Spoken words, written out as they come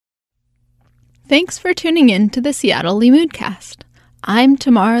Thanks for tuning in to the Seattle Limmudcast. I'm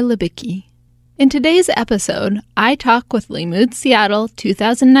Tamar Libicki. In today's episode, I talk with Limmud Seattle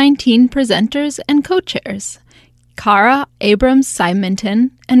 2019 presenters and co-chairs, Cara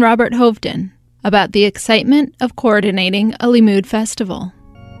Abrams-Simonton and Robert Hovden, about the excitement of coordinating a Limmud festival.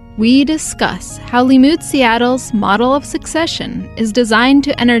 We discuss how Limmud Seattle's model of succession is designed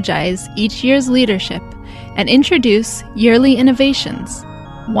to energize each year's leadership and introduce yearly innovations.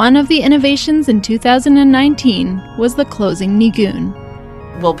 One of the innovations in 2019 was the closing nigun.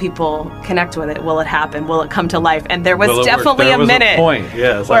 Will people connect with it? Will it happen? Will it come to life? And there was definitely a minute point,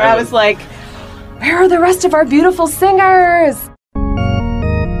 yes, where I was like, where are the rest of our beautiful singers?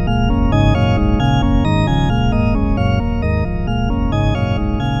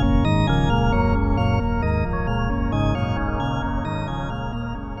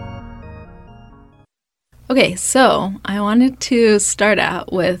 Okay, so I wanted to start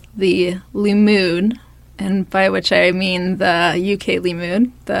out with the Limmud, and by which I mean the UK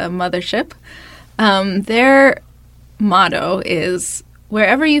Limmud, the mothership. Their motto is,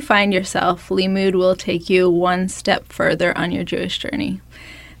 wherever you find yourself, Limmud will take you one step further on your Jewish journey.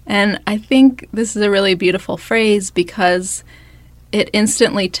 And I think this is a really beautiful phrase because it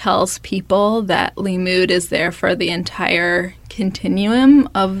instantly tells people that Limmud is there for the entire continuum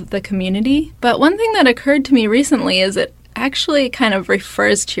of the community. But one thing that occurred to me recently is it actually kind of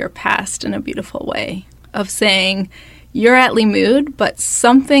refers to your past in a beautiful way of saying you're at Limmud, but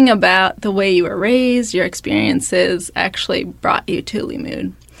something about the way you were raised, your experiences actually brought you to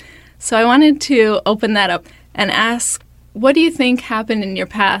Limmud. So I wanted to open that up and ask, what do you think happened in your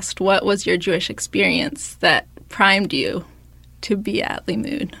past? What was your Jewish experience that primed you to be at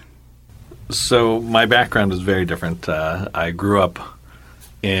Limmud? So my background is very different. I grew up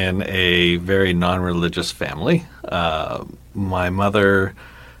in a very non-religious family. My mother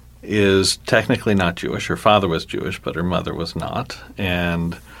is technically not Jewish. Her father was Jewish, but her mother was not.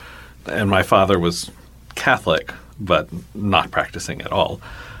 And my father was Catholic, but not practicing at all.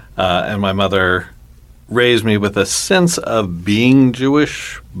 And my mother raised me with a sense of being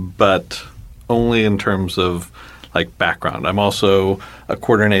Jewish, but only in terms of like background. I'm also a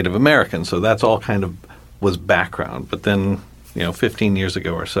quarter Native American, so that's all kind of was background. But then, 15 years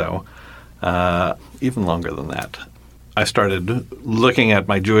ago or so, even longer than that, I started looking at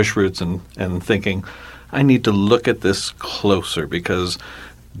my Jewish roots and thinking, I need to look at this closer because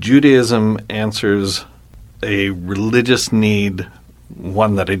Judaism answers a religious need,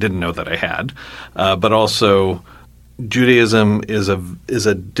 one that I didn't know that I had, but also Judaism is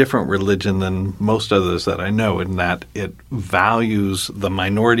a different religion than most others that I know in that it values the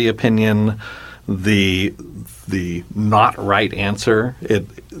minority opinion, the not right answer.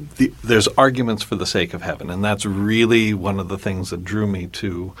 There's arguments for the sake of heaven, and that's really one of the things that drew me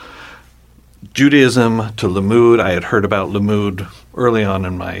to Judaism, to Limmud. I had heard about Limmud early on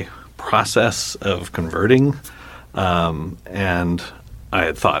in my process of converting, and I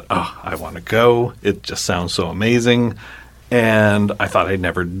had thought, I want to go. It just sounds so amazing. And I thought I'd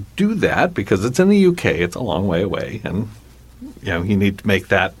never do that because it's in the UK. It's a long way away. And, you need to make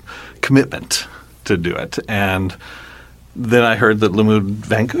that commitment to do it. And then I heard that Limmud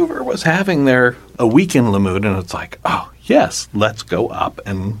Vancouver was having a week in Limmud. And it's like, yes, let's go up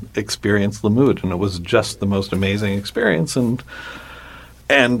and experience Limmud. And it was just the most amazing experience.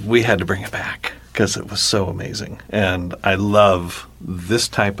 And we had to bring it back because it was so amazing. And I love this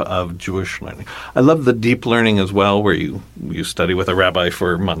type of Jewish learning. I love the deep learning as well, where you study with a rabbi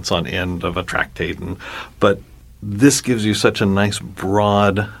for months on end of a tractate. But this gives you such a nice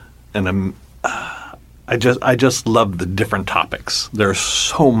broad and I just love the different topics. There's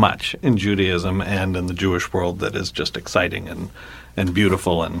so much in Judaism and in the Jewish world that is just exciting and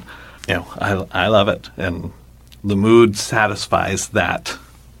beautiful. And I love it. And Limmud satisfies that,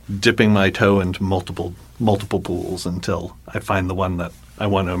 dipping my toe into multiple pools until I find the one that I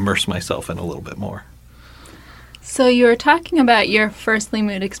want to immerse myself in a little bit more. So you were talking about your first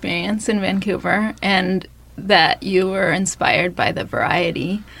Limmud experience in Vancouver and that you were inspired by the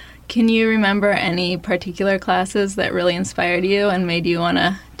variety. Can you remember any particular classes that really inspired you and made you want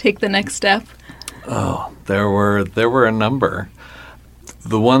to take the next step? Oh, there were a number.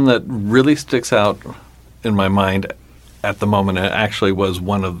 The one that really sticks out in my mind at the moment, it actually was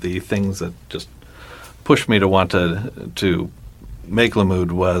one of the things that just pushed me to want to make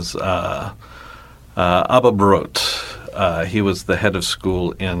Limmud was Abba Brot. He was the head of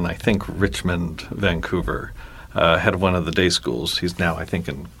school in, I think, Richmond, Vancouver, head of one of the day schools. He's now, I think,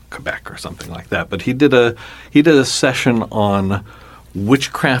 in Quebec or something like that. But he did a session on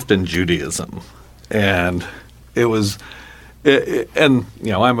witchcraft and Judaism, and it was And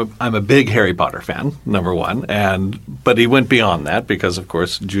I'm a big Harry Potter fan, number one, but he went beyond that because, of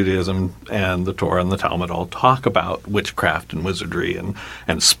course, Judaism and the Torah and the Talmud all talk about witchcraft and wizardry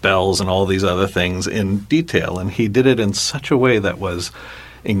and spells and all these other things in detail, and he did it in such a way that was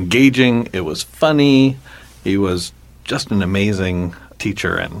engaging. It was funny. He was just an amazing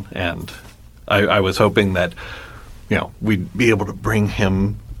teacher, and I was hoping that we'd be able to bring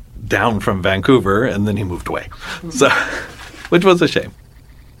him down from Vancouver, and then he moved away. So. Which was a shame.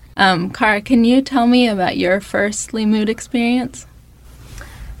 Cara, can you tell me about your first Limmud experience?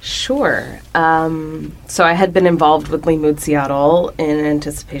 Sure. So I had been involved with Limmud Seattle in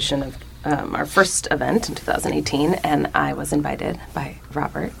anticipation of our first event in 2018, and I was invited by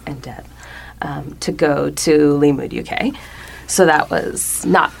Robert and Deb to go to Limmud UK. So that was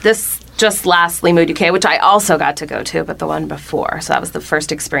not this just last Limmud UK, which I also got to go to, but the one before. So that was the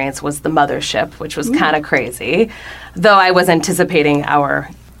first experience, was the mothership, which was kind of crazy. Though I was anticipating our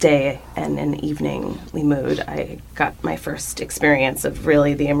day and an evening Limmud, I got my first experience of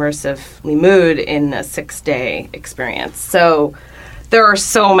really the immersive Limmud in a 6-day experience. So there are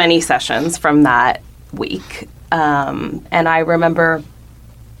so many sessions from that week. And I remember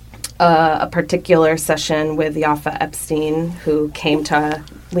a particular session with Yafa Epstein, who came to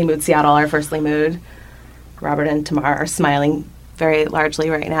Limmud Seattle, our first Limmud. Robert and Tamar are smiling very largely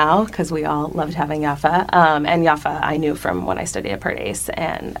right now because we all loved having Yafa. And Yafa I knew from when I studied at Pardes,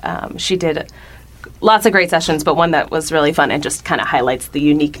 and she did lots of great sessions, but one that was really fun and just kind of highlights the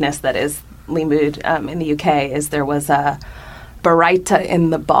uniqueness that is Limmud in the UK is there was a baraita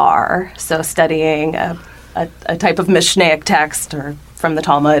in the bar, so studying a type of Mishnaic text or from the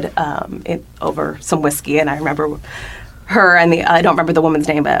Talmud over some whiskey. And I remember her and I don't remember the woman's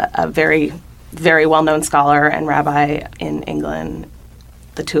name, but a very, very well-known scholar and rabbi in England.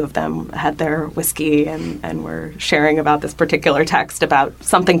 The two of them had their whiskey and were sharing about this particular text about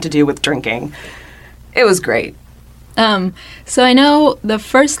something to do with drinking. It was great. So I know the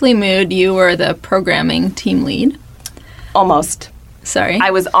first Limmud, you were the programming team lead. Almost. Sorry. I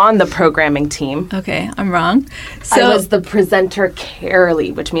was on the programming team. Okay, I'm wrong. So I was the presenter care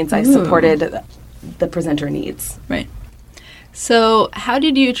lead, which means I supported the presenter needs. Right. So how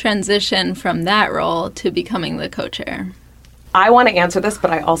did you transition from that role to becoming the co-chair? I want to answer this,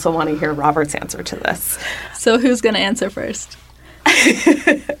 but I also want to hear Robert's answer to this. So who's going to answer first?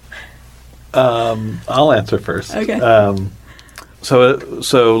 I'll answer first. Okay. So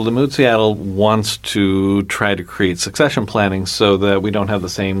Limmud Seattle wants to try to create succession planning so that we don't have the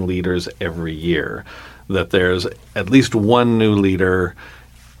same leaders every year, that there's at least one new leader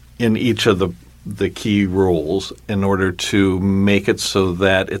in each of the key roles in order to make it so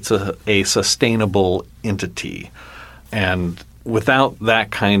that it's a sustainable entity. And without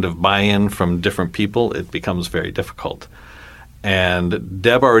that kind of buy-in from different people, it becomes very difficult. And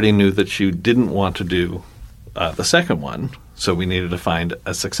Deb already knew that she didn't want to do the second one, so we needed to find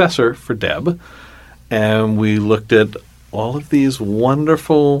a successor for Deb. And we looked at all of these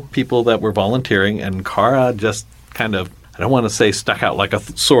wonderful people that were volunteering, and Cara just kind of, I don't want to say stuck out like a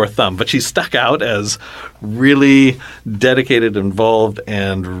sore thumb, but she stuck out as really dedicated, involved,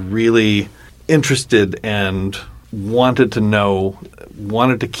 and really interested and wanted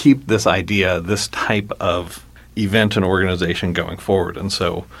to keep this idea, this type of event and organization going forward. And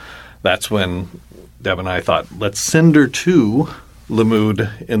so that's when Deb and I thought, let's send her to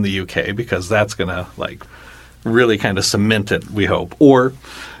Limmud in the UK, because that's going to really kind of cement it, we hope, or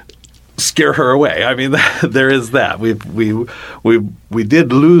scare her away. I mean, there is that. We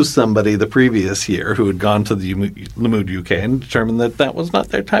did lose somebody the previous year who had gone to the Limmud UK and determined that was not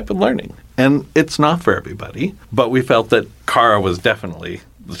their type of learning. And it's not for everybody, but we felt that Cara was definitely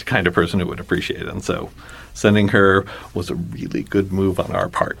the kind of person who would appreciate it. And so sending her was a really good move on our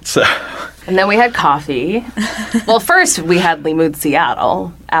part. So. And then we had coffee. Well, first we had Limmud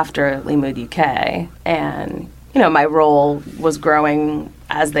Seattle after Limmud UK. And, my role was growing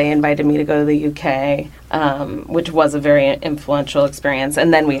as they invited me to go to the UK, which was a very influential experience.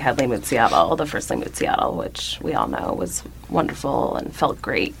 And then we had Limmud Seattle, the first Limmud Seattle, which we all know was wonderful and felt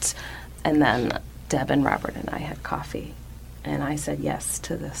great. And then Deb and Robert and I had coffee. And I said yes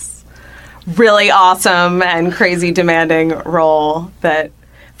to this really awesome and crazy demanding role that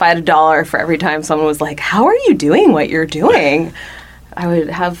if I had $1 for every time someone was like, how are you doing what you're doing? I would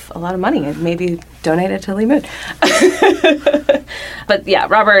have a lot of money and maybe donate it to Limmud. But yeah,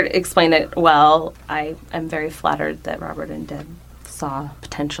 Robert explained it well. I am very flattered that Robert and Deb saw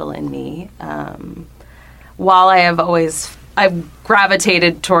potential in me. While I've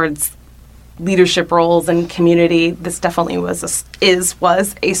gravitated towards leadership roles and community, this definitely was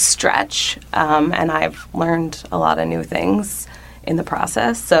a stretch, and I've learned a lot of new things in the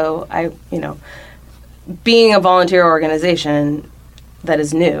process. So being a volunteer organization that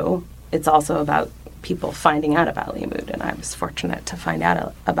is new, it's also about people finding out about Limmud, and I was fortunate to find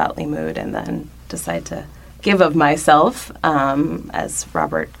out about Limmud and then decide to give of myself, as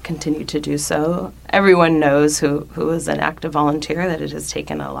Robert continued to do so. Everyone knows who is an active volunteer that it has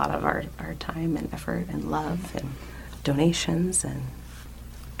taken a lot of our time and effort and love and donations and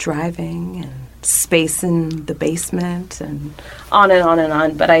driving and space in the basement and on and on and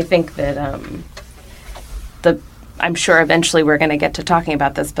on. But I think that I'm sure eventually we're going to get to talking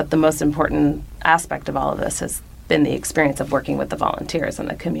about this, but the most important aspect of all of this has been the experience of working with the volunteers and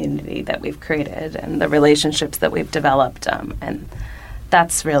the community that we've created and the relationships that we've developed. And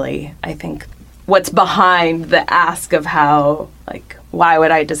that's really, I think, what's behind the ask of how, why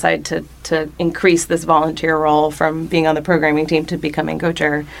would I decide to increase this volunteer role from being on the programming team to becoming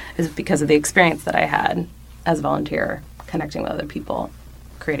co-chair, is because of the experience that I had as a volunteer, connecting with other people,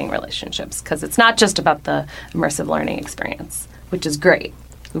 creating relationships. Because it's not just about the immersive learning experience, which is great.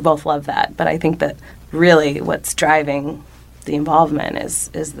 We both love that. But I think that really what's driving the involvement is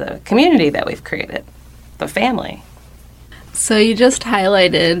the community that we've created, the family. So you just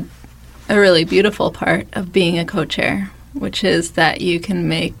highlighted a really beautiful part of being a co-chair, which is that you can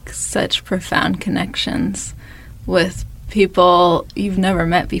make such profound connections with people you've never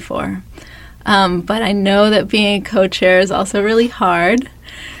met before. But I know that being a co-chair is also really hard.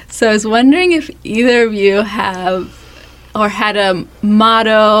 So I was wondering if either of you have or had a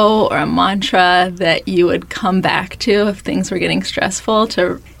motto or a mantra that you would come back to if things were getting stressful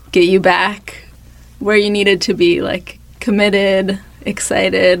to get you back where you needed to be, committed,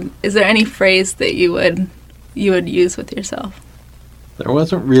 excited. Is there any phrase that you would use with yourself? There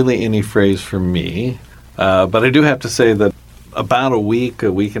wasn't really any phrase for me, but I do have to say that about a week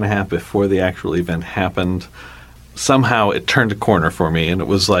and a half before the actual event happened, somehow it turned a corner for me, and it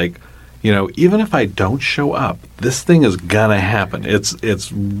was like, even if I don't show up, this thing is gonna happen.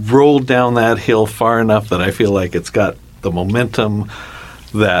 It's rolled down that hill far enough that I feel like it's got the momentum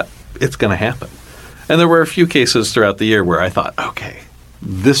that it's gonna happen. And there were a few cases throughout the year where I thought, okay,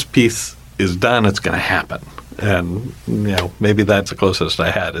 this piece is done, it's gonna happen. And, maybe that's the closest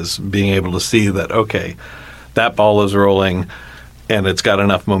I had, is being able to see that, okay, that ball is rolling and it's got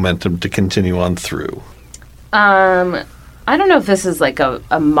enough momentum to continue on through. I don't know if this is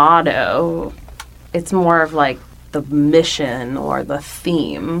a motto. It's more of the mission or the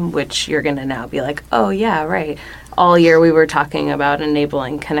theme, which you're going to now be like, oh, yeah, right. All year we were talking about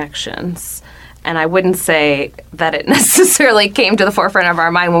enabling connections. And I wouldn't say that it necessarily came to the forefront of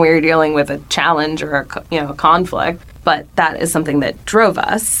our mind when we were dealing with a challenge or a conflict, but that is something that drove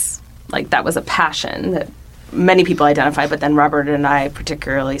us. That was a passion that many people identified, but then Robert and I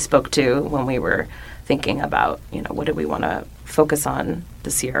particularly spoke to when we were thinking about, what do we want to focus on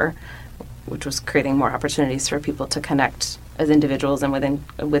this year, which was creating more opportunities for people to connect as individuals and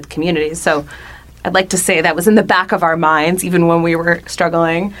with communities. So I'd like to say that was in the back of our minds, even when we were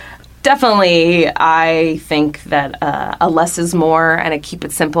struggling. Definitely, I think that a less is more and a keep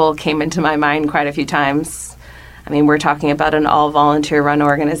it simple came into my mind quite a few times. I mean, we're talking about an all-volunteer-run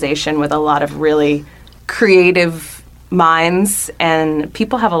organization with a lot of really creative minds, and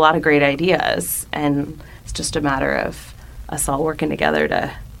people have a lot of great ideas, and it's just a matter of us all working together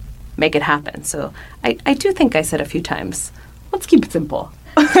to make it happen. So I do think I said a few times, let's keep it simple.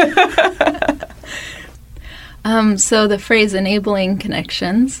 So the phrase enabling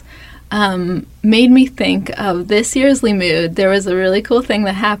connections made me think of this year's Limmud. There was a really cool thing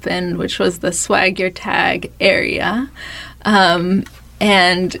that happened, which was the Swag Your Tag area.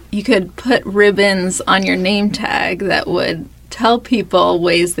 And you could put ribbons on your name tag that would tell people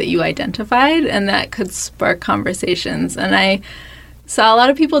ways that you identified, and that could spark conversations. And I saw a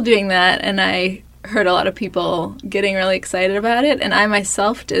lot of people doing that, and I heard a lot of people getting really excited about it, and I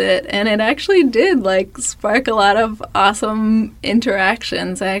myself did it, and it actually did spark a lot of awesome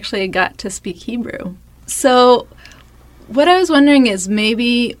interactions. I actually got to speak Hebrew. So what I was wondering is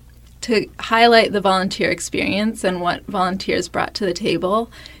maybe to highlight the volunteer experience and what volunteers brought to the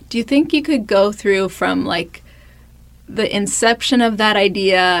table, do you think you could go through from the inception of that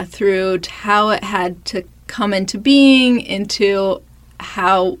idea through to how it had to come into being, into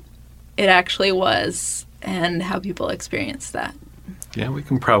how it actually was and how people experienced that? Yeah, we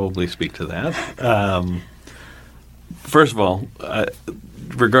can probably speak to that. First of all,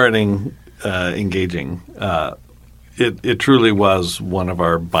 regarding engaging, it truly was one of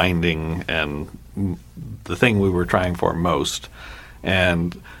our binding and the thing we were trying for most.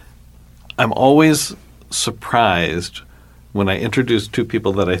 And I'm always surprised when I introduce two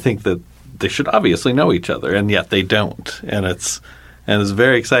people that I think that they should obviously know each other, and yet they don't. And it's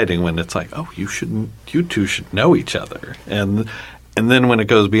very exciting when it's like, oh, you two should know each other. And then when it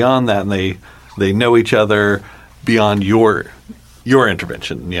goes beyond that, and they know each other beyond your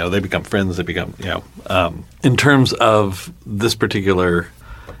intervention, they become friends. They become, in terms of this particular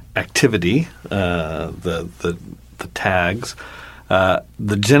activity, the tags.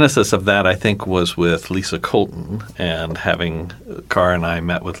 The genesis of that, I think, was with Lisa Colton, and having Cara and I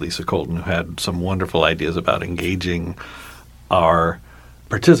met with Lisa Colton, who had some wonderful ideas about engaging our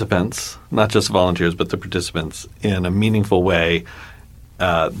participants, not just volunteers, but the participants, in a meaningful way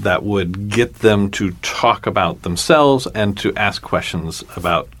that would get them to talk about themselves and to ask questions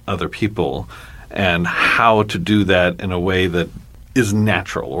about other people, and how to do that in a way that is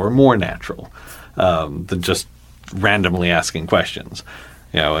natural or more natural than just randomly asking questions,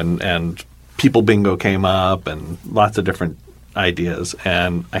 and people bingo came up and lots of different ideas.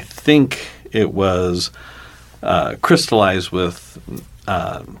 And I think it was crystallized with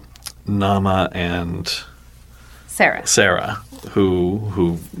Nama and Sarah,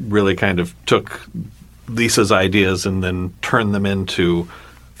 who really kind of took Lisa's ideas and then turned them into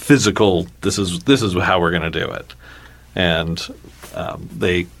physical, this is how we're going to do it. And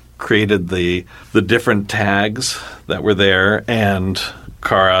they created the different tags that were there, and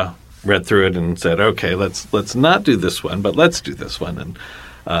Cara read through it and said, okay, let's not do this one, but let's do this one.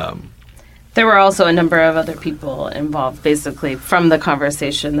 And there were also a number of other people involved, basically, from the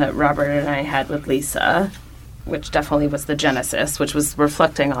conversation that Robert and I had with Lisa, which definitely was the genesis, which was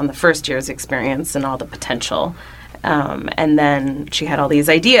reflecting on the first year's experience and all the potential. And then she had all these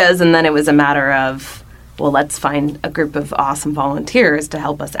ideas, and then it was a matter of, well, let's find a group of awesome volunteers to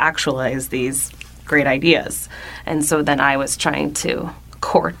help us actualize these great ideas. And so then I was trying to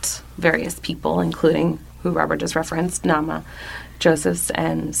court various people, including who Robert just referenced, Nama Josephs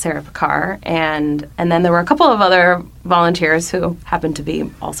and Sarah Picard. And then there were a couple of other volunteers who happened to be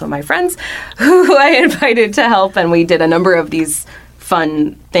also my friends who I invited to help. And we did a number of these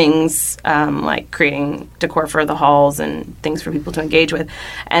fun things, like creating decor for the halls and things for people to engage with.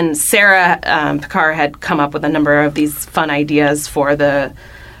 And Sarah Picard had come up with a number of these fun ideas for the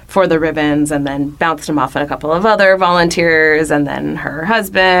ribbons, and then bounced them off on a couple of other volunteers, and then her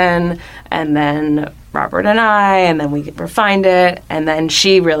husband, and then Robert and I, and then we refined it. And then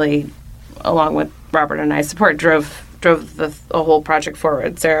she really, along with Robert and I's support, drove the whole project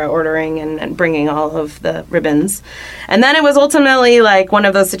forward, Sarah ordering and bringing all of the ribbons. And then it was ultimately like one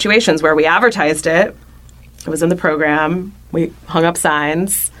of those situations where we advertised it. It was in the program. We hung up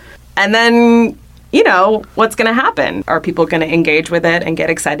signs. And then, what's going to happen? Are people going to engage with it and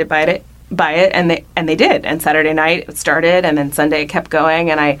get excited by it? And they did. And Saturday night it started, and then Sunday it kept going.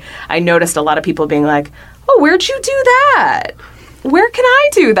 And I noticed a lot of people being like, oh, where'd you do that? Where can I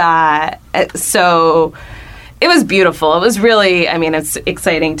do that? So it was beautiful. It was really, it's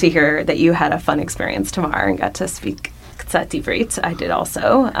exciting to hear that you had a fun experience, Tamar, and got to speak Ksati. I did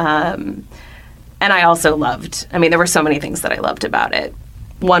also. And I also loved, there were so many things that I loved about it.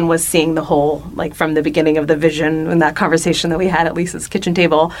 One was seeing the whole, from the beginning of the vision and that conversation that we had at Lisa's kitchen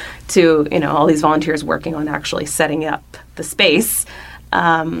table to, all these volunteers working on actually setting up the space.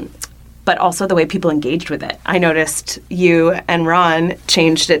 But also the way people engaged with it. I noticed you and Ron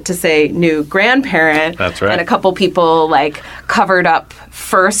changed it to say new grandparent. That's right. And a couple people covered up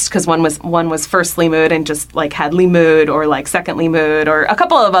first, because one was first Limmud and just had Limmud, or second Limmud, or a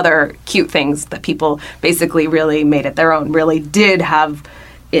couple of other cute things that people basically really made it their own, really did have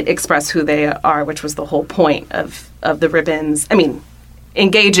it express who they are, which was the whole point of the ribbons.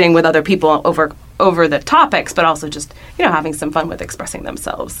 Engaging with other people over the topics, but also just, having some fun with expressing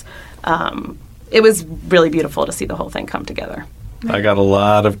themselves. It was really beautiful to see the whole thing come together. I got a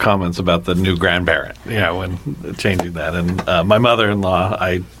lot of comments about the new grandparent, when changing that. And my mother-in-law,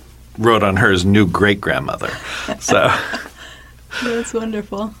 I wrote on her as new great-grandmother. So that's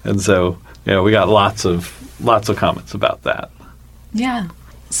wonderful. And so, we got lots of comments about that. Yeah.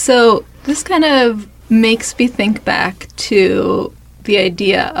 So this kind of makes me think back to the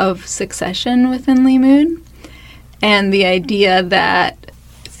idea of succession within Limmud, and the idea that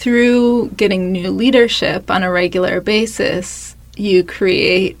through getting new leadership on a regular basis, you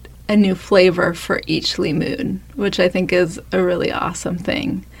create a new flavor for each Limmud, which I think is a really awesome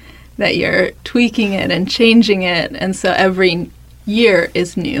thing, that you're tweaking it and changing it, and so every year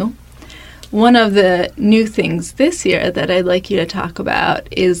is new. One of the new things this year that I'd like you to talk about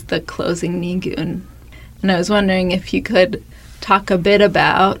is the closing nigun. And I was wondering if you could talk a bit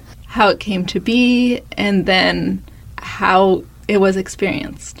about how it came to be, and then how it was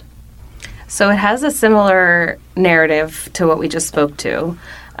experienced. So it has a similar narrative to what we just spoke to,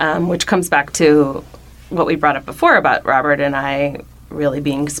 which comes back to what we brought up before about Robert and I really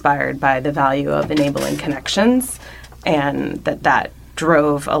being inspired by the value of enabling connections, and that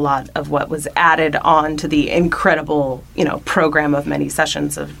drove a lot of what was added on to the incredible, program of many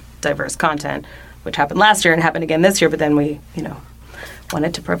sessions of diverse content, which happened last year and happened again this year, but then we,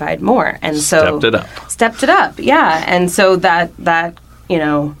 wanted to provide more. And so stepped it up. Yeah. And so that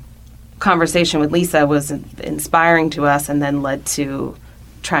conversation with Lisa was inspiring to us, and then led to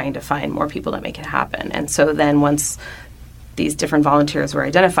trying to find more people to make it happen. And so then once these different volunteers were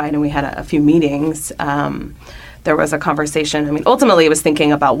identified and we had a few meetings, there was a conversation. I mean, ultimately it was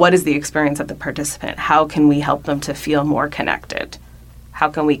thinking about what is the experience of the participant? How can we help them to feel more connected? How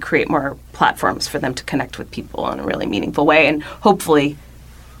can we create more platforms for them to connect with people in a really meaningful way, and hopefully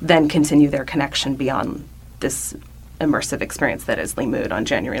then continue their connection beyond this immersive experience that is Limmud on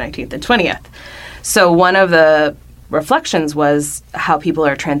January 19th and 20th. So one of the reflections was how people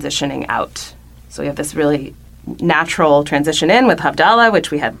are transitioning out. So we have this really natural transition in with Havdalah, which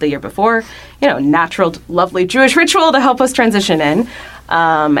we had the year before, natural, lovely Jewish ritual to help us transition in.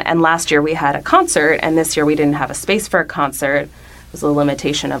 And last year we had a concert, and this year we didn't have a space for a concert. It was a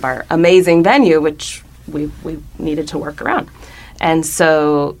limitation of our amazing venue, which we needed to work around. And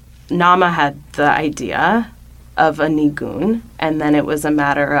so Nama had the idea of a nigun, and then it was a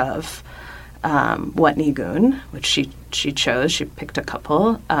matter of what nigun, which she chose. She picked a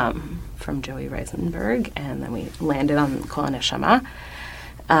couple from Joey Reisenberg, and then we landed on Kol Neshama.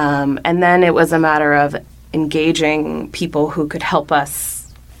 And then it was a matter of engaging people who could help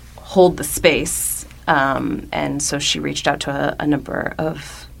us hold the space. And so she reached out to a number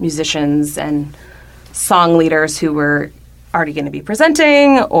of musicians and song leaders who were already going to be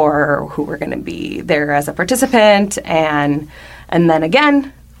presenting or who were going to be there as a participant. And then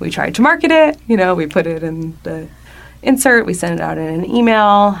again, we tried to market it. We put it in the insert. We sent it out in an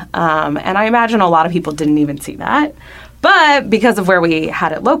email. And I imagine a lot of people didn't even see that. But because of where we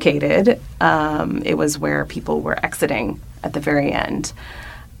had it located, it was where people were exiting at the very end.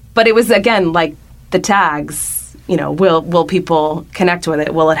 But it was, again, like the tags, will people connect with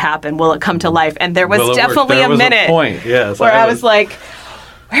it? Will it happen? Will it come to life? And there was definitely a minute where I was like,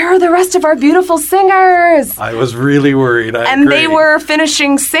 where are the rest of our beautiful singers? I was really worried. And they were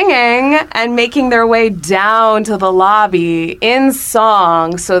finishing singing and making their way down to the lobby in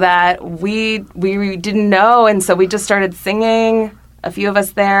song so that we didn't know. And so we just started singing, a few of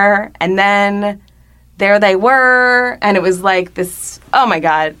us there. And then there they were. And it was like this, oh my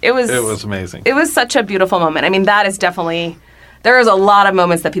God. It was amazing. It was such a beautiful moment. I mean, that is definitely... There is a lot of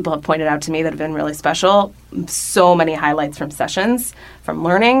moments that people have pointed out to me that have been really special. So many highlights from sessions, from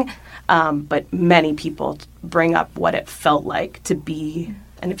learning. But many people bring up what it felt like to be.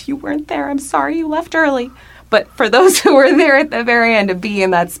 And if you weren't there, I'm sorry you left early. But for those who were there at the very end, to be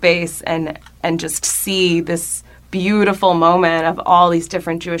in that space and just see this beautiful moment of all these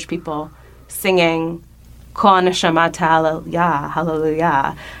different Jewish people singing Kol Neshama Hallelujah,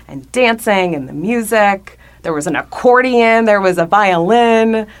 Hallelujah, and dancing and the music. There was an accordion, there was a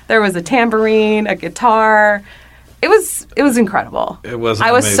violin, there was a tambourine, a guitar. It was incredible. It was amazing.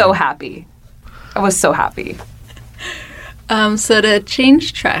 I was so happy. So to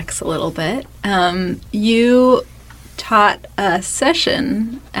change tracks a little bit, you taught a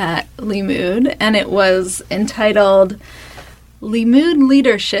session at Limmud, and it was entitled Limmud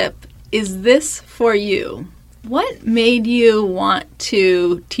Leadership, Is This For You? What made you want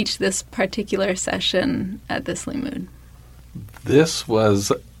to teach this particular session at this Limmud? This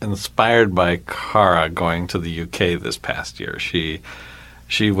was inspired by Cara going to the UK this past year. She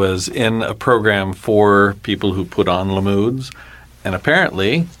was in a program for people who put on Limmuds, and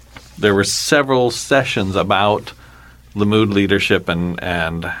apparently there were several sessions about Limmud leadership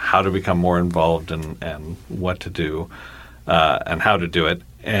and how to become more involved and what to do and how to do it.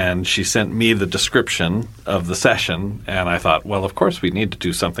 And she sent me the description of the session, and I thought, well, of course we need to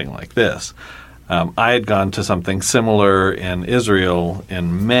do something like this. I had gone to something similar in Israel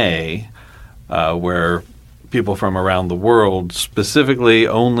in May, where people from around the world, specifically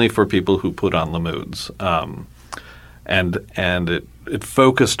only for people who put on Limmuds. And it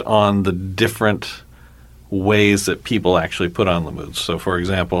focused on the different ways that people actually put on Limmuds. So, for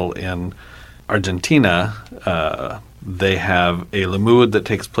example, in Argentina, they have a Limmud that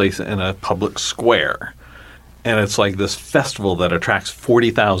takes place in a public square. And it's like this festival that attracts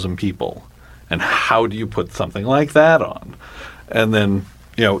 40,000 people. And how do you put something like that on? And then,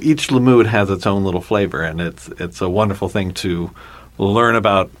 each Limmud has its own little flavor, and it's a wonderful thing to learn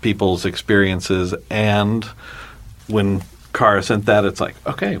about people's experiences. And when Cara sent that, it's like,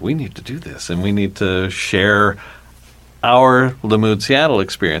 okay, we need to do this, and we need to share our Limmud Seattle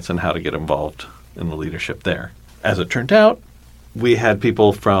experience and how to get involved in the leadership there. As it turned out, we had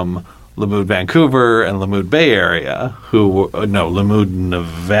people from Limmud Vancouver and Limmud Bay Area Limmud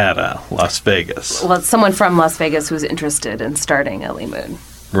Nevada, Las Vegas. Well, someone from Las Vegas who was interested in starting a Limmud.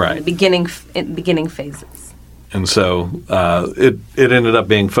 Right. In the beginning phases. And so it ended up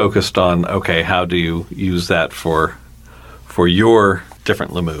being focused on, okay, how do you use that for your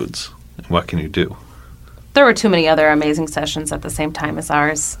different Limmuds? What can you do? There were too many other amazing sessions at the same time as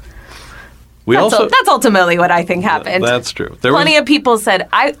ours. That's ultimately what I think happened. That's true. Plenty of people said,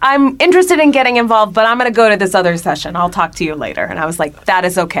 I'm interested in getting involved, but I'm going to go to this other session. I'll talk to you later. And I was like, that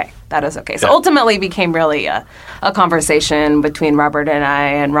is okay. That is okay. So ultimately it became really a conversation between Robert and I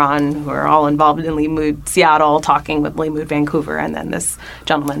and Ron, who are all involved in Limmud Seattle, talking with Limmud Vancouver, and then this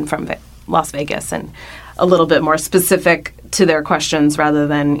gentleman from Las Vegas, and a little bit more specific to their questions rather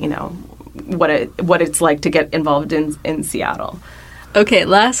than, what it's like to get involved in Seattle. Okay,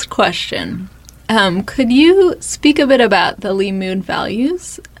 last question. Could you speak a bit about the Limmud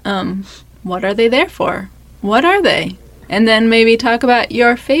values? What are they there for? What are they? And then maybe talk about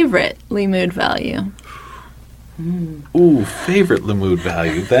your favorite Limmud value. Ooh, favorite Limmud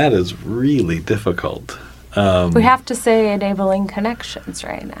value. That is really difficult. We have to say enabling connections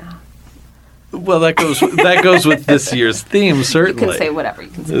right now. Well, that goes with this year's theme, certainly. You can say whatever.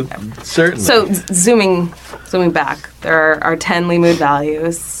 Certainly. So zooming back, there are 10 Limmud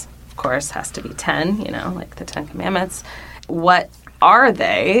values. Of course, has to be 10, like the 10 Commandments. What are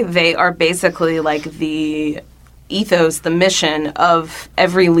they? They are basically like the ethos, the mission of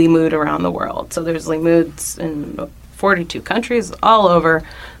every Limmud around the world. So there's Limmuds in 42 countries all over,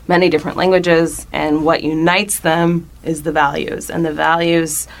 many different languages, and what unites them is the values. And the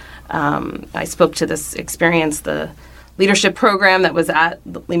values... I spoke to this experience, the leadership program that was at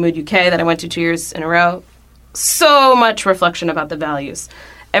Limmud UK that I went to 2 years in a row. So much reflection about the values.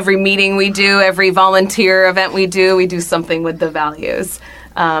 Every meeting we do, every volunteer event we do something with the values.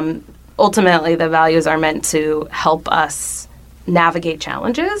 Ultimately, the values are meant to help us navigate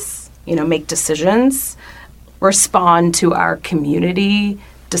challenges, make decisions, respond to our community,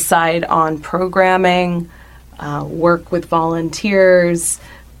 decide on programming, work with volunteers.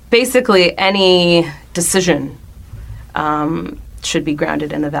 Basically, any decision should be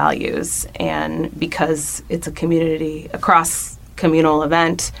grounded in the values. And because it's a cross-communal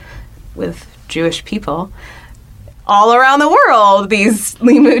event with Jewish people, all around the world, these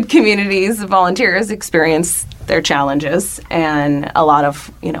Limmud communities, volunteers, experience their challenges. And a lot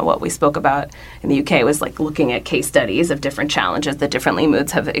of, what we spoke about in the UK was like looking at case studies of different challenges that different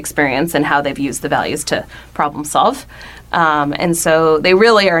Limmuds have experienced and how they've used the values to problem solve. And so they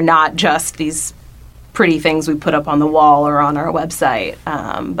really are not just these pretty things we put up on the wall or on our website,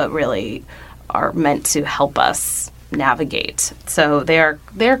 but really are meant to help us navigate. So they're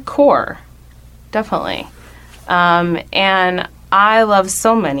core, definitely. And I love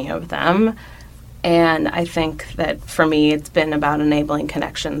so many of them. And I think that for me, it's been about enabling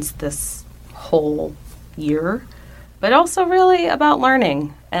connections this whole year, but also really about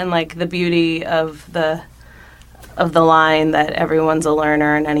learning and like the beauty of the line that everyone's a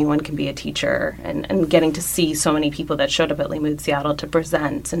learner and anyone can be a teacher, and getting to see so many people that showed up at Limmud Seattle to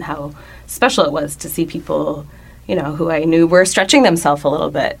present, and how special it was to see people, who I knew were stretching themselves a little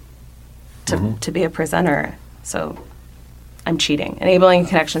bit to be a presenter. So I'm cheating, enabling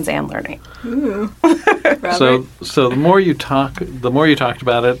connections and learning. Ooh. So the more you talked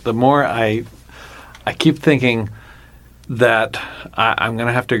about it, the more I keep thinking that I'm going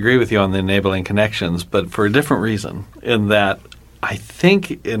to have to agree with you on the enabling connections, but for a different reason, in that I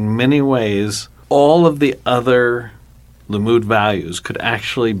think in many ways all of the other Limmud values could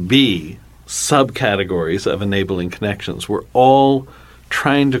actually be subcategories of enabling connections. We're all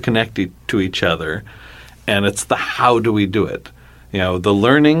trying to connect to each other, and it's the how do we do it. The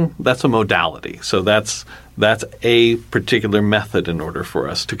learning, that's a modality. So that's a particular method in order for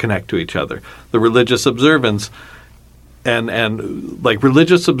us to connect to each other. The religious observance and like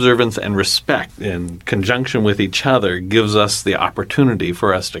religious observance and respect in conjunction with each other gives us the opportunity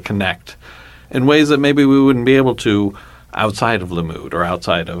for us to connect in ways that maybe we wouldn't be able to outside of Limmud or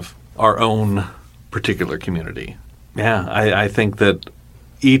outside of our own particular community. Yeah, I think that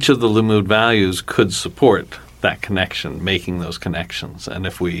each of the Limmud values could support that connection, making those connections. And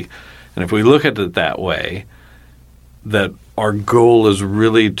if we look at it that way, that our goal is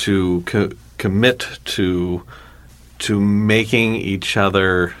really to commit to making each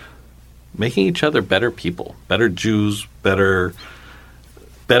other better people, better Jews, better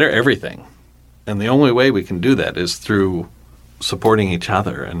everything. And the only way we can do that is through supporting each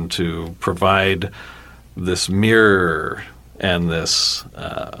other and to provide this mirror and this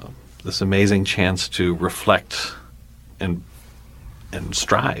amazing chance to reflect and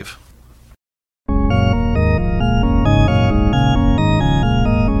strive.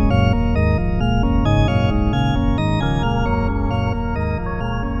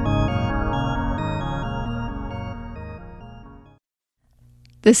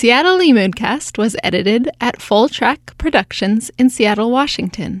 The Seattle Limmud cast was edited at Full Track Productions in Seattle,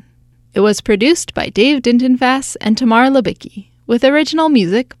 Washington. It was produced by Dave Dintenfass and Tamar Libicki, with original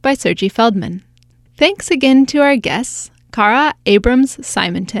music by Sergi Feldman. Thanks again to our guests, Cara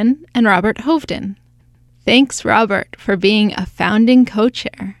Abrams-Simonton and Robert Hovden. Thanks, Robert, for being a founding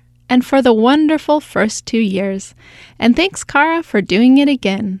co-chair and for the wonderful first 2 years. And thanks, Cara, for doing it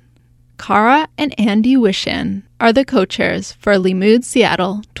again. Cara and Andy Wishan are the co-chairs for Limmud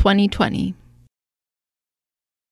Seattle 2020.